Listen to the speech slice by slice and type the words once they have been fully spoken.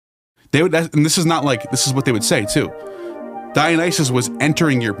They would, and this is not like, this is what they would say too. Dionysus was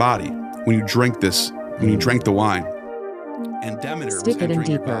entering your body when you drank this, when you drank the wine. And Demeter was entering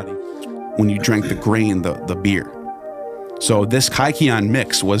your body when you drank the grain, the beer. So this kykeon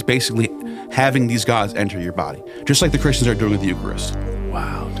mix was basically having these gods enter your body, just like the Christians are doing with the Eucharist.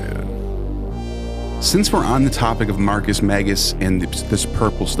 Wow, dude. Since we're on the topic of Marcus Magus and this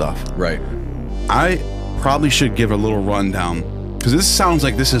purple stuff, right? I probably should give a little rundown, because this sounds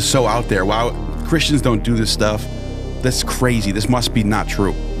like this is so out there. Wow, Christians don't do this stuff. That's crazy. This must be not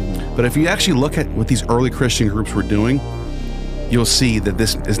true. But if you actually look at what these early Christian groups were doing, you'll see that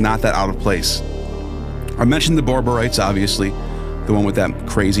this is not that out of place. I mentioned the Borborites, obviously, the one with that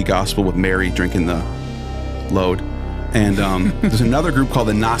crazy gospel with Mary drinking the load. And there's another group called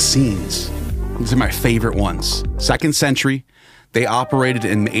the Nacenes. These are my favorite ones. 2nd century, they operated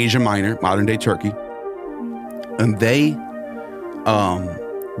in Asia Minor, modern day Turkey. And they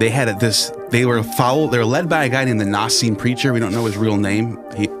had they were led by a guy named the Nicene Preacher. We don't know his real name.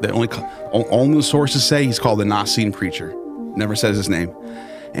 Only the sources say he's called the Nicene Preacher. Never says his name.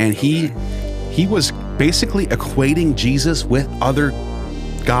 And he was basically equating Jesus with other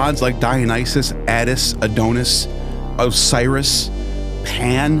gods like Dionysus, Attis, Adonis, Osiris,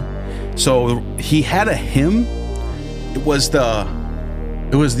 Pan. So he had a hymn. It was the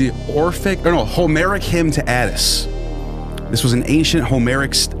Homeric hymn to Attis. This was an ancient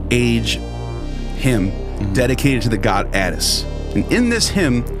Homeric age hymn dedicated to the god Attis. And in this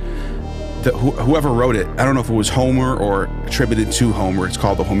hymn, whoever wrote it, I don't know if it was Homer or attributed to Homer, it's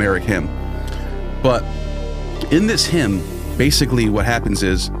called the Homeric hymn. But in this hymn, basically what happens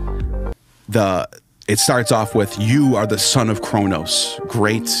is it starts off with, "You are the son of Kronos,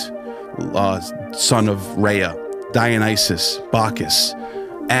 great son of Rhea, Dionysus, Bacchus,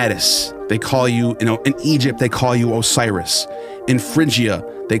 Attis. They call you, in Egypt, they call you Osiris. In Phrygia,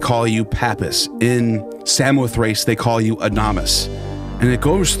 they call you Pappus. In Samothrace, they call you Adamas." And it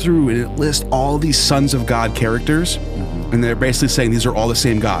goes through and it lists all these sons of God characters. And they're basically saying these are all the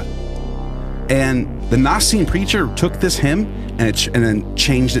same God. And the Nicene Preacher took this hymn and then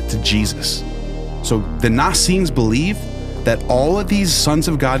changed it to Jesus. So the Nicenes believe that all of these sons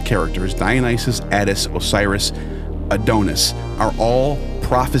of God characters, Dionysus, Attis, Osiris, Adonis, are all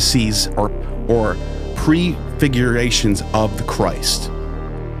prophecies or prefigurations of the Christ.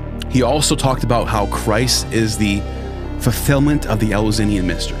 He also talked about how Christ is the fulfillment of the Eleusinian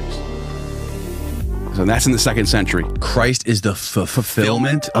mysteries. So that's in the 2nd century. Christ is the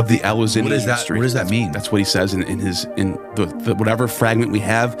fulfillment of the Eleusinian mysteries. What does that mean? That's what he says in the whatever fragment we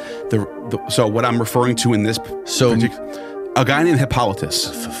have. So what I'm referring to in this, a guy named Hippolytus,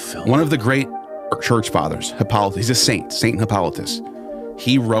 one of the great church fathers, Hippolytus. He's a saint, Saint Hippolytus.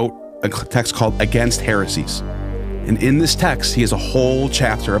 He wrote a text called Against Heresies. And in this text, he has a whole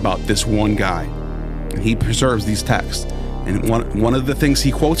chapter about this one guy. And he preserves these texts. And one of the things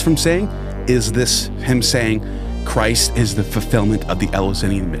he quotes from saying is him saying, Christ is the fulfillment of the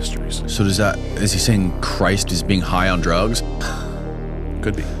Eleusinian mysteries. So is he saying Christ is being high on drugs?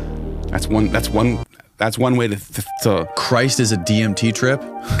 Could be. That's one way to Christ is a DMT trip?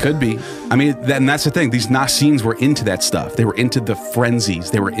 Could be. I mean, that's the thing. These Nacenes were into that stuff. They were into the frenzies.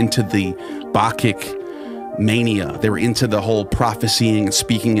 They were into the Bacchic mania. They were into the whole prophesying and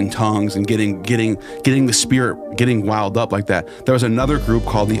speaking in tongues and getting the spirit, getting wild up like that. There was another group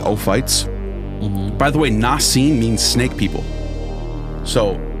called the Ophites. By the way, Nacene means snake people.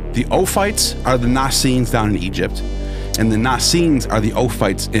 So the Ophites are the Nacenes down in Egypt, and the Nacenes are the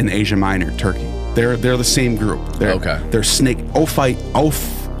Ophites in Asia Minor, Turkey. They're the same group. They're snake.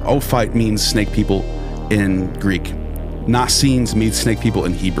 Ophite means snake people in Greek. Nacenes means snake people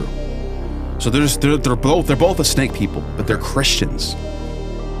in Hebrew. So they're both a snake people, but they're Christians.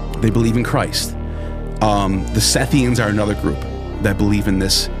 They believe in Christ. The Sethians are another group that believe in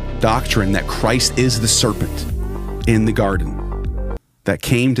this doctrine that Christ is the serpent in the garden that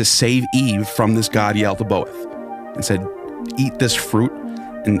came to save Eve from this god Yaldabaoth and said, "Eat this fruit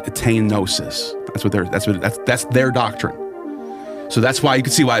and attain gnosis." That's their doctrine. So that's why you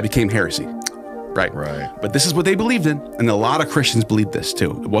can see why it became heresy. Right. But this is what they believed in, and a lot of Christians believed this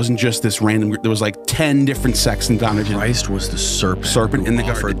too. It wasn't just this random. There was like 10 different sects and denominations. Christ was the serpent in the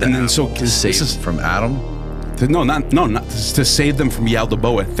garden, and then to save from Adam. Not to save them from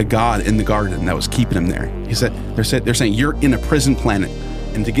Yaldabaoth, the god in the garden that was keeping them there. They're saying you're in a prison planet,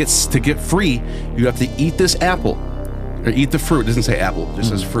 and to get free, you have to eat this apple, or eat the fruit. It doesn't say apple, it just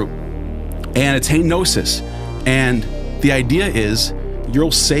says fruit, and attain gnosis. And the idea is, you'll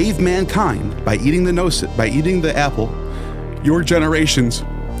save mankind by eating the gnosis, by eating the apple. Your generations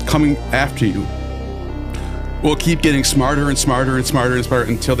coming after you will keep getting smarter and smarter and smarter and smarter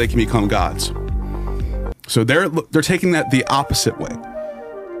until they can become gods. So they're taking that the opposite way,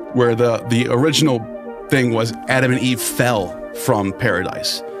 where the original thing was Adam and Eve fell from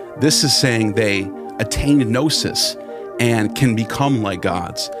paradise. This is saying they attained gnosis and can become like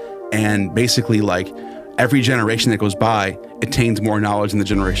gods. And basically, like, every generation that goes by attains more knowledge than the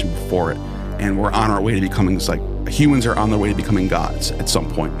generation before it. And we're on our way to becoming, it's like, humans are on their way to becoming gods at some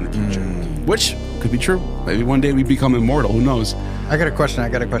point in the future. Which could be true. Maybe one day we become immortal. Who knows? I got a question.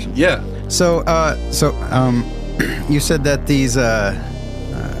 Yeah. So, you said that these,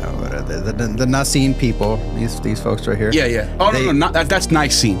 what are the Nicene people, these folks right here. Yeah, yeah. Oh, no, not that's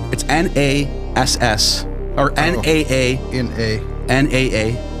Nicene. It's N-A-S-S or N-A-A.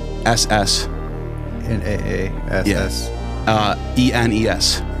 N-A-A-S-S. N-A-A-S-S.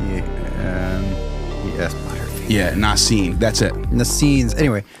 E-N-E-S. E-N-E-S. Yeah, Nicene. That's it. Nicenes.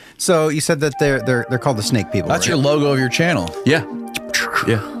 Anyway, so you said that they're called the snake people. That's right? your logo of your channel. Yeah.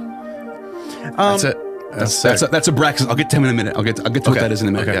 Yeah. That's it. That's a Braxis. I'll get to him in a minute. I'll get to what that is in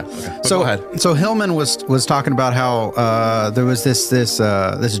a minute. Okay. Yeah. Okay. So go ahead. So Hillman was talking about how there was this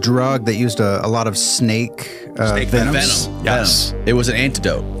drug that used a lot of snake venoms. Venom. Yes. Venom. It was an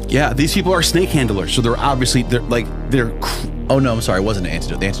antidote. Yeah, these people are snake handlers, so they're obviously Oh no, I'm sorry, it wasn't an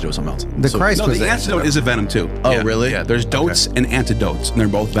antidote. The antidote was something else. Christ was the antidote is a venom too. Oh, Yeah. really? Yeah, there's dotes and antidotes, and they're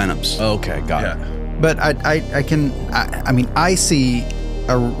both venoms. Okay, got it. But I mean I see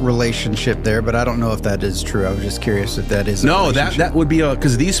a relationship there, but I don't know if that is true. I was just curious if that is. No, that would be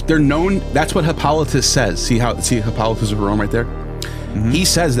because they're known. That's what Hippolytus says. See Hippolytus of Rome right there. He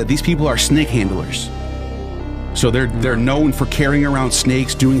says that these people are snake handlers. So they're known for carrying around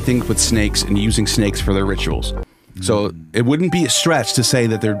snakes, doing things with snakes, and using snakes for their rituals. So it wouldn't be a stretch to say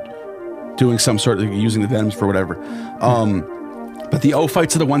that they're doing some sort of using the venoms for whatever. But the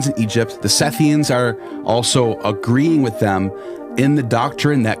Ophites are the ones in Egypt. The Sethians are also agreeing with them in the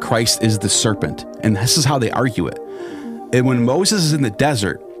doctrine that Christ is the serpent. And this is how they argue it. And when Moses is in the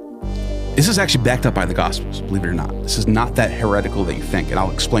desert, this is actually backed up by the Gospels, believe it or not. This is not that heretical that you think, and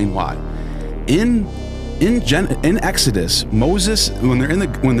I'll explain why. In Exodus, Moses, when they're in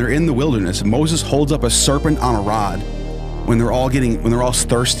the wilderness, Moses holds up a serpent on a rod when they're all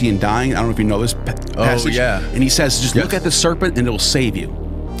thirsty and dying. I don't know if you know this passage. Oh, yeah. And he says, just look at the serpent and it'll save you.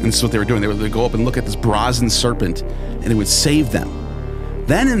 And this is what they were doing. They would go up and look at this brazen serpent and it would save them.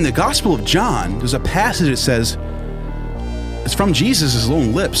 Then in the Gospel of John, there's a passage that says, it's from Jesus'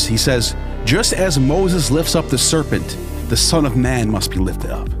 own lips. He says, just as Moses lifts up the serpent, the Son of Man must be lifted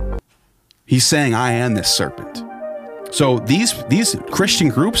up. He's saying, I am this serpent. So these Christian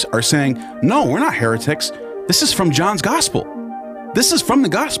groups are saying, no, we're not heretics. This is from John's gospel. This is from the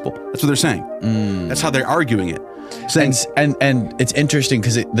gospel. That's what they're saying. That's how they're arguing it. Saying, and it's interesting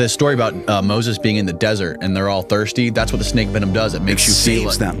because the story about Moses being in the desert and they're all thirsty, that's what the snake venom does. It makes you feel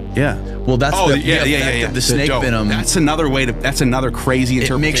saves like, them. Yeah. Well, that's the snake venom. That's another crazy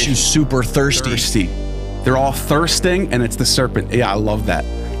interpretation. It makes you super thirsty. They're all thirsting and it's the serpent. Yeah, I love that.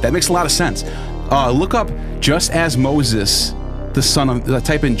 That makes a lot of sense. Look up just as Moses,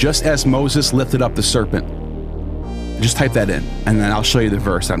 type in just as Moses lifted up the serpent. Just type that in and then I'll show you the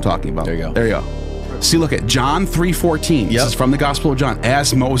verse I'm talking about. There you go. There you go. See, look at John 3:14. This is from the Gospel of John.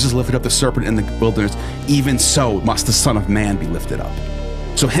 As Moses lifted up the serpent in the wilderness, even so must the Son of Man be lifted up.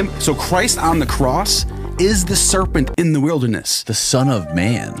 So Christ on the cross is the serpent in the wilderness. The Son of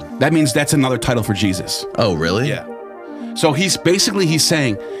Man. That means that's another title for Jesus. Oh, really? Yeah. So he's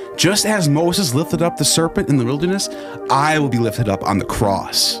saying, just as Moses lifted up the serpent in the wilderness, I will be lifted up on the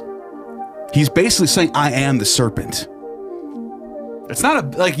cross. He's basically saying, I am the serpent. It's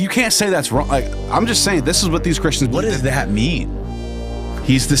not you can't say that's wrong. Like, I'm just saying, this is what these Christians believe. What does that mean?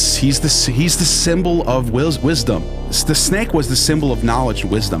 He's the symbol of wisdom. The snake was the symbol of knowledge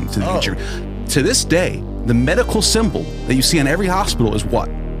and wisdom to the future. To this day, the medical symbol that you see in every hospital is what?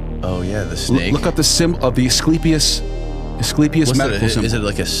 Oh yeah, the snake. Look up the symbol of the Asclepius medical symbol. Is it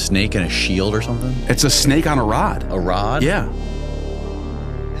like a snake and a shield or something? It's a snake on a rod. A rod? Yeah.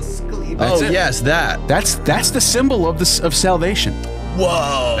 Oh yes, That's the symbol of salvation.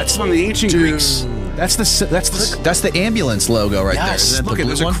 Whoa. That's from the ancient Greeks. That's the ambulance logo right there. Isn't Look, the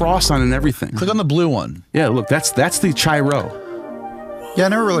there's blue a one? cross on it and everything. Click on the blue one. Yeah, look, that's the Chi-Rho. Yeah, I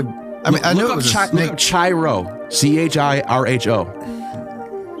never really. I mean, I knew it was a snake. Look up Chi-Rho. C-H-I-R-H-O.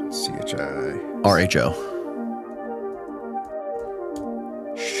 R-H-O.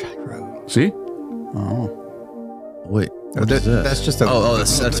 Chi-Rho. See? Oh. Wait. What is this? That's just a.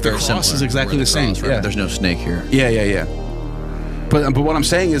 That's the very cross similar. is exactly Where the same. cross, right? Yeah. There's no snake here. Yeah. But what I'm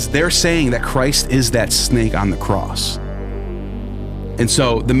saying is they're saying that Christ is that snake on the cross. And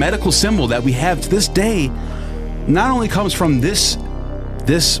so the medical symbol that we have to this day not only comes from this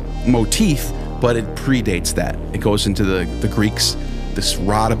motif, but it predates that. It goes into the Greeks. This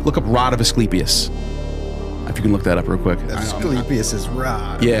rod. Look up rod of Asclepius. If you can look that up real quick. Asclepius is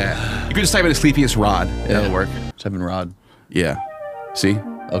rod. Yeah. You could just type in Asclepius rod. That'll work. Type in rod. Yeah. See?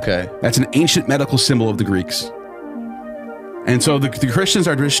 Okay. That's an ancient medical symbol of the Greeks. And so the Christians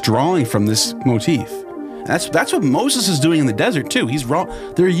are just drawing from this motif. That's what Moses is doing in the desert too. He's wrong.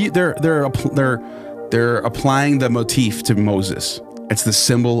 They're applying the motif to Moses. It's the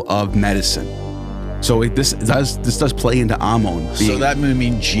symbol of medicine. So this does play into Ammon. So that would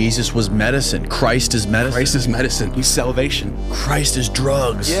mean Jesus was medicine. Christ is medicine. Christ is medicine. He's salvation. Christ is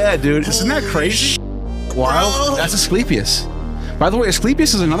drugs. Yeah, dude. Isn't that crazy? Wow. That's Asclepius. By the way,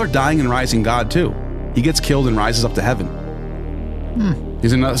 Asclepius is another dying and rising god too. He gets killed and rises up to heaven.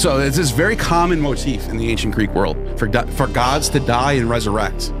 He's another. So it's this very common motif in the ancient Greek world for gods to die and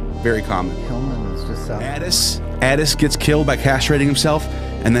resurrect. Very common. Hillman is just out. Attis gets killed by castrating himself,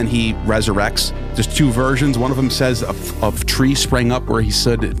 and then he resurrects. There's two versions. One of them says a tree sprang up where he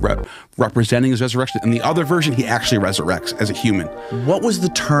stood, representing his resurrection. And the other version, he actually resurrects as a human. What was the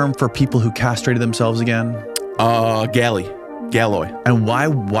term for people who castrated themselves again? Galloi. And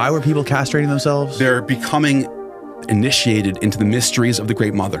why were people castrating themselves? They're becoming initiated into the mysteries of the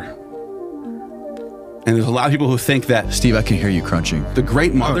Great Mother. And there's a lot of people who think that Steve, I can hear you crunching. the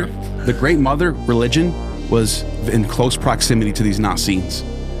Great Mother religion was in close proximity to these Nazarenes.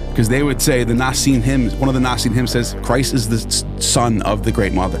 Because they would say the Nazarene hymns, one of the Nazarene hymns says, Christ is the son of the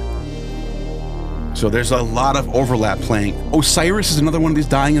Great Mother. So there's a lot of overlap playing. Osiris is another one of these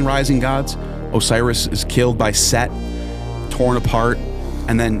dying and rising gods. Osiris is killed by Set, torn apart.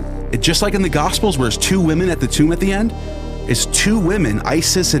 And then, just like in the Gospels, where there's two women at the tomb at the end, it's two women,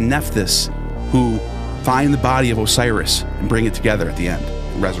 Isis and Nephthys, who find the body of Osiris and bring it together at the end,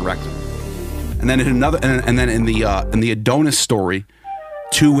 and resurrect him. And then in the Adonis story,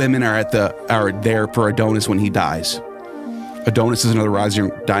 two women are there for Adonis when he dies. Adonis is another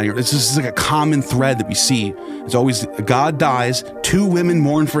rising, dying. This is like a common thread that we see. It's always God dies, two women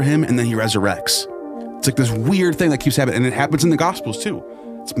mourn for him, and then he resurrects. It's like this weird thing that keeps happening, and it happens in the Gospels too.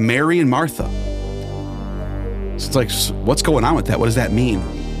 It's Mary and Martha. So it's like, what's going on with that? What does that mean?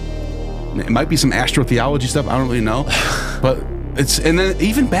 It might be some astrotheology stuff. I don't really know, but and then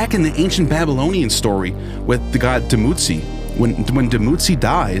even back in the ancient Babylonian story with the god Dumuzi, when Dumuzi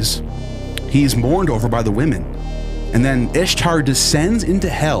dies, he's mourned over by the women. And then Ishtar descends into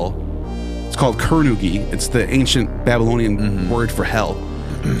hell. It's called Kurnugi. It's the ancient Babylonian word for hell.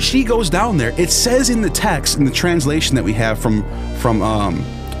 She goes down there. It says in the text, in the translation that we have from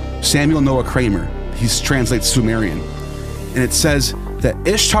Samuel Noah Kramer, he translates Sumerian, and it says that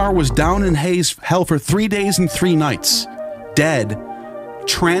Ishtar was down in hell for 3 days and 3 nights, dead,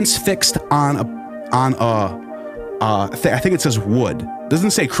 transfixed on I think it says wood. It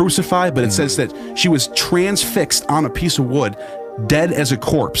doesn't say crucified, but it says that she was transfixed on a piece of wood, dead as a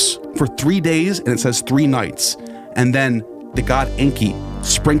corpse for 3 days, and it says 3 nights. And then the god Enki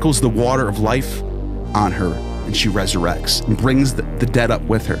sprinkles the water of life on her, and she resurrects and brings the dead up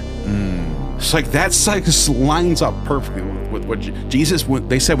with her. It's like that's like this lines up perfectly with what Jesus.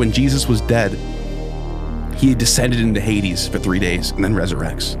 They said when Jesus was dead, he descended into Hades for 3 days and then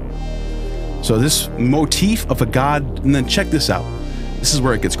resurrects. So this motif of a god, and then check this out. This is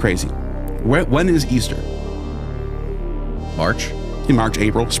where it gets crazy. When is Easter? March? In March,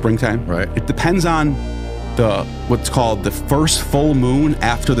 April, springtime. Right. It depends on what's called the first full moon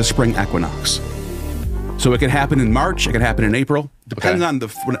after the spring equinox. So it can happen in March, it can happen in April. Depends on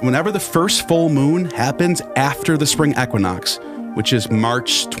whenever the first full moon happens after the spring equinox, which is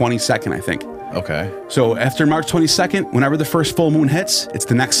March 22nd, I think. Okay. So after March 22nd, whenever the first full moon hits, it's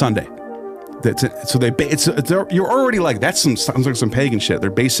the next Sunday. You're already like, sounds like some pagan shit. They're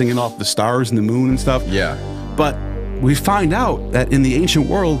basing it off the stars and the moon and stuff. Yeah. But we find out that in the ancient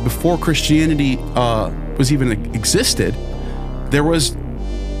world, before Christianity was even existed, there was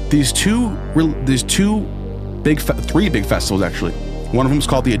three big festivals actually. One of them is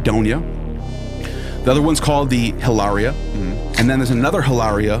called the Adonia. The other one's called the Hilaria. And then there's another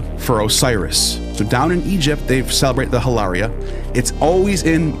Hilaria for Osiris. So down in Egypt, they celebrate the Hilaria. It's always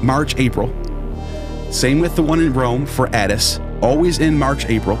in March, April. Same with the one in Rome for Attis, always in March,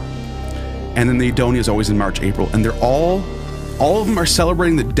 April. And then the Adonia is always in March, April. And they're all of them are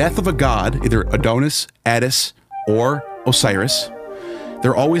celebrating the death of a god, either Adonis, Attis, or Osiris.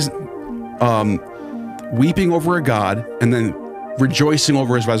 They're always weeping over a god and then rejoicing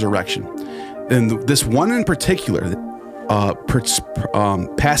over his resurrection. And this one in particular,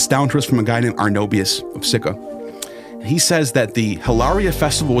 passed down to us from a guy named Arnobius of Sicca. He says that the Hilaria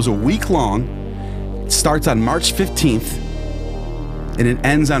festival was a week long, starts on March 15th, and it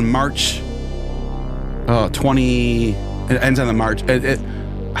ends on March 20. It ends on the March.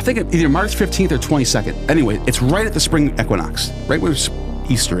 I think either March 15th or 22nd. Anyway, it's right at the spring equinox, right where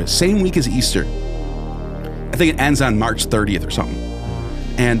Easter is. Same week as Easter. I think it ends on March 30th or something.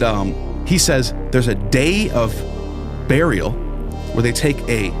 And he says there's a day of burial where they take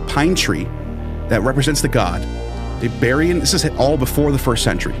a pine tree that represents the god. They bury it. This is all before the 1st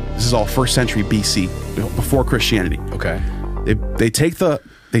century. This is all 1st century BC, before Christianity. Okay. They take a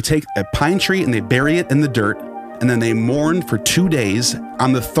pine tree and they bury it in the dirt, and then they mourn for 2 days.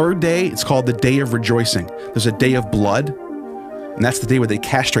 On the 3rd day, it's called the Day of Rejoicing. There's a day of blood, and that's the day where they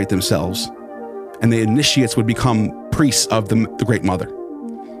castrate themselves, and the initiates would become priests of the Great Mother.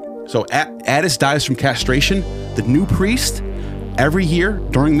 So Attis dies from castration. The new priest, every year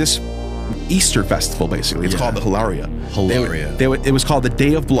during this Easter festival, basically, it's called the Hilaria. It was called the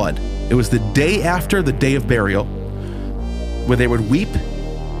Day of Blood. It was the day after the day of burial, where they would weep.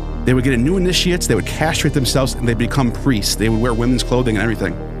 They would get a new initiates. They would castrate themselves, and they'd become priests. They would wear women's clothing and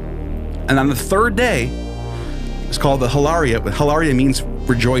everything. And on the 3rd day, it's called the Hilaria. But Hilaria means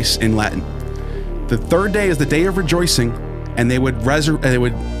rejoice in Latin. The 3rd day is the day of rejoicing, and they would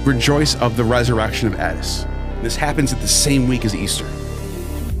rejoice of the resurrection of Attis. This happens at the same week as Easter.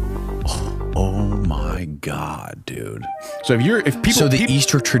 Oh my God, dude! So the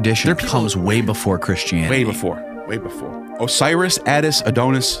Easter tradition comes way before Christianity. Way before. Osiris, Attis,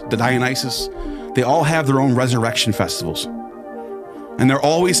 Adonis, the Dionysus, they all have their own resurrection festivals, and they're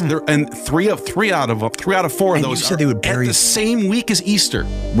always there. And three out of four of those you said they would bury at the same week as Easter.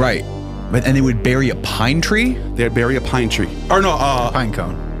 Right, and they would bury a pine tree. They'd bury a pine tree, or no, pine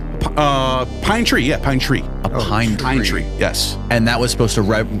cone. Pine tree, yeah, pine tree. Pine tree, yes. And that was supposed to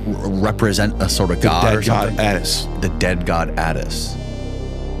represent a sort of god or something. Attis. The dead god Attis.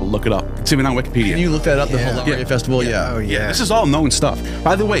 We'll look it up. It's even on Wikipedia. Can you look that up? The Hilaria Festival? Yeah. Oh, yeah. This is all known stuff.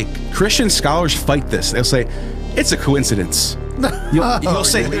 By the way, Christian scholars fight this. They'll say, it's a coincidence. You'll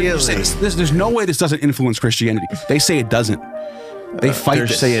say, there's no way this doesn't influence Christianity. They say it doesn't. They fight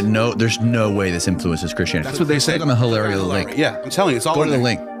this. They say there's no way this influences Christianity. That's what they say. Click on the Hilaria link. Yeah, I'm telling you, it's all Go to the there.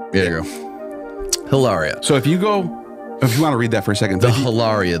 link. There you go. Hilaria. So if you want to read that for a second. The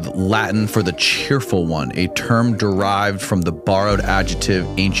Hilaria, Latin for the cheerful one, a term derived from the borrowed adjective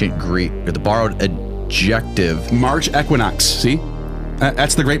ancient Greek, or the borrowed adjective. March equinox, see?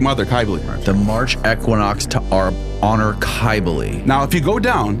 That's the Great Mother, Kybele. The March equinox to honor Kybele. Now, if you go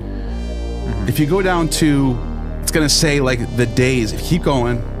down to, it's going to say like the days. If you keep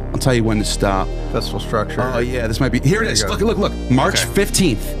going, I'll tell you when to stop. Festival structure. Oh yeah, this might be. Here it is. Look. March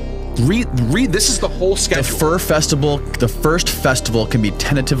 15th. Read. This is the whole schedule. The first festival can be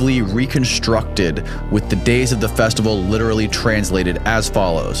tentatively reconstructed with the days of the festival literally translated as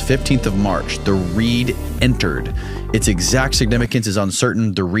follows: 15th of March, the reed entered. Its exact significance is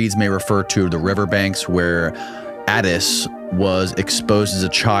uncertain. The reeds may refer to the riverbanks where Attis was exposed as a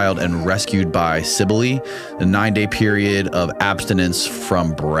child and rescued by Cybele, the 9-day period of abstinence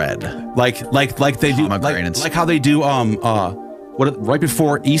from bread. Like they do, like how they do right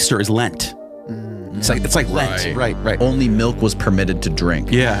before Easter is Lent. It's like Lent. Right. Only milk was permitted to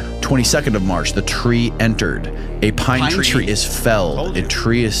drink. Yeah. 22nd of March, the tree entered. A pine tree is felled. A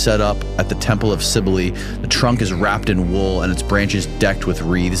tree is set up at the temple of Cybele. The trunk is wrapped in wool and its branches decked with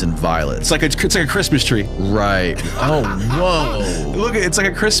wreaths and violets. It's like a Christmas tree. Right. Oh, whoa. Look, it's like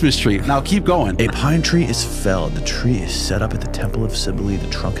a Christmas tree. Now keep going. A pine tree is felled. The tree is set up at the temple of Cybele. The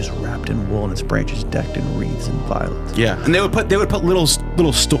trunk is wrapped in wool and its branches decked in wreaths and violets. Yeah, and they would put little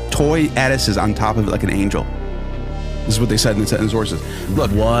toy Attises on top of it like an angel. This is what they said in the sources.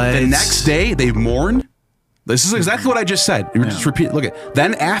 Look, the next day they mourn. This is exactly what I just said. Just repeat. Look at.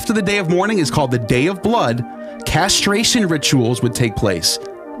 Then after the day of mourning is called the Day of Blood. Castration rituals would take place.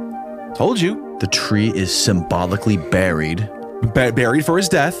 Told you. The tree is symbolically buried. Buried for his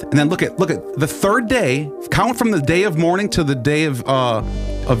death, and then look at the 3rd day. Count from the day of mourning to the day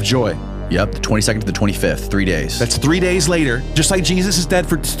of joy. Yep, the 22nd to the 25th, 3 days. That's 3 days later. Just like Jesus is dead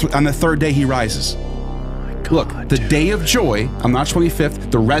on the 3rd day he rises. Look, the day of joy on March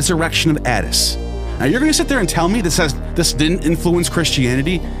 25th, the resurrection of Attis. Now you're going to sit there and tell me this didn't influence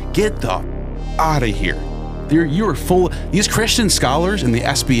Christianity? Get the out of here. You're full. These Christian scholars in the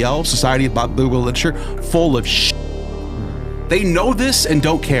SBL, Society of Biblical Literature, full of shit. They know this and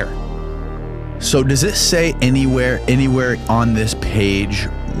don't care. So does it say anywhere on this page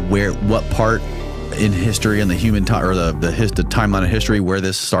what part in history in the human time or the timeline of history where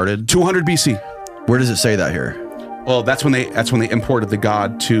this started? 200 BC. Where does it say that here? Well, that's when they imported the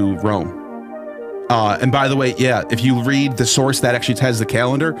god to Rome. And by the way, yeah, if you read the source that actually has the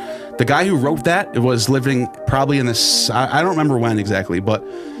calendar, the guy who wrote that was living probably in this. I don't remember when exactly, but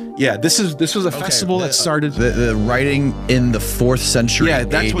yeah, this was a festival that started. The writing in the 4th century. Yeah,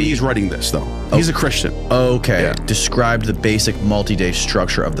 that's AD. when he's writing this, though. He's a Christian. Okay. Yeah. Described the basic multi-day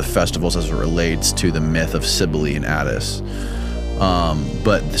structure of the festivals as it relates to the myth of Cybele and Attis.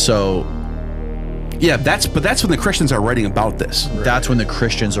 Yeah, that's when the Christians are writing about this. That's when the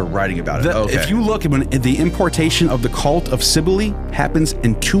Christians are writing about it. Okay. If you look at when the importation of the cult of Cybele happens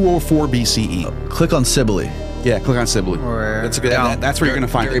in 204 BCE. Click on Cybele. Yeah, click on Cybele. Where? That's a good. That's where you're going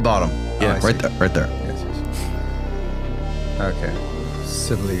to find very it. bottom. Yeah, I right see. there. Right there. Yes, yes. Okay.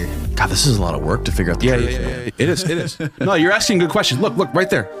 Sibley. God, this is a lot of work to figure out the truth. Yeah. It is. No, you're asking good questions. Look,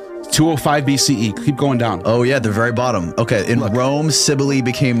 right there. 205 BCE. Keep going down. Oh yeah, the very bottom. Okay, in Rome, Cybele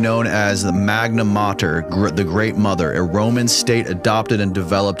became known as the Magna Mater, the Great Mother, a Roman state adopted and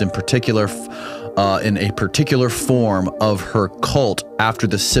developed in a particular form of her cult after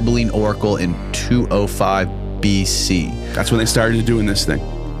the Sibylline Oracle in 205 BC. That's when they started doing this thing.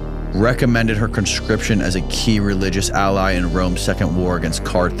 Recommended her conscription as a key religious ally in Rome's second war against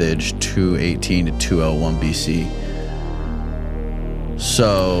Carthage, 218 to 201 BC.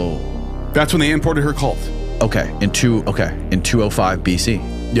 So, that's when they imported her cult. Okay, in 205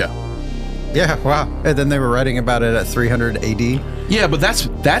 BC. Yeah. Yeah, wow. And then they were writing about it at 300 AD. Yeah, but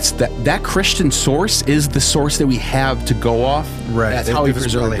that Christian source is the source that we have to go off. Right. That's how we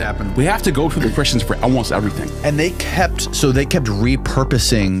preserve really it. happened. We have to go through the Christians for almost everything. And they kept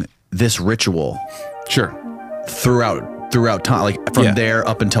repurposing this ritual Sure. throughout time, like from there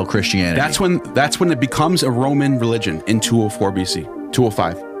up until Christianity. That's when it becomes a Roman religion in 204 BC.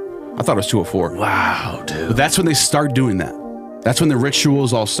 205. I thought it was 204. Wow, dude. But that's when they start doing that. That's when the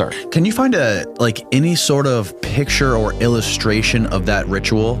rituals all start. Can you find any sort of picture or illustration of that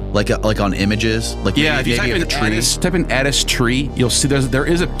ritual, like on images? Like If you type in Attis tree, you'll see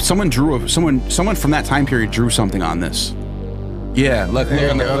someone from that time period drew something on this. Yeah, right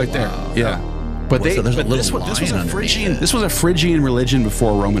there. Wow. Yeah. But There's a little this was a line Phrygian. underneath it. This was a Phrygian religion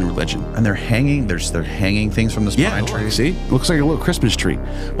before a Roman religion. And they're hanging things from this pine tree. See, looks like a little Christmas tree.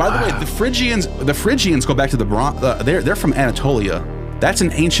 By the way, the Phrygians go back to they're from Anatolia. That's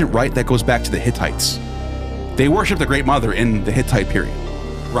an ancient rite that goes back to the Hittites. They worship the Great Mother in the Hittite period,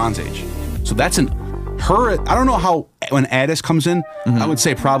 Bronze Age. So that's I don't know how when Attis comes in. I would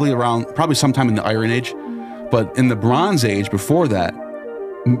say probably sometime in the Iron Age, but in the Bronze Age before that.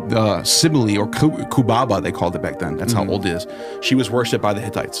 Cybele or Kubaba, they called it back then. That's how old it is. She was worshipped by the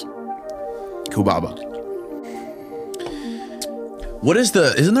Hittites. Kubaba.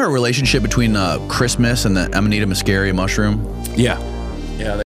 Isn't there a relationship between Christmas and the Amanita muscaria mushroom? Yeah.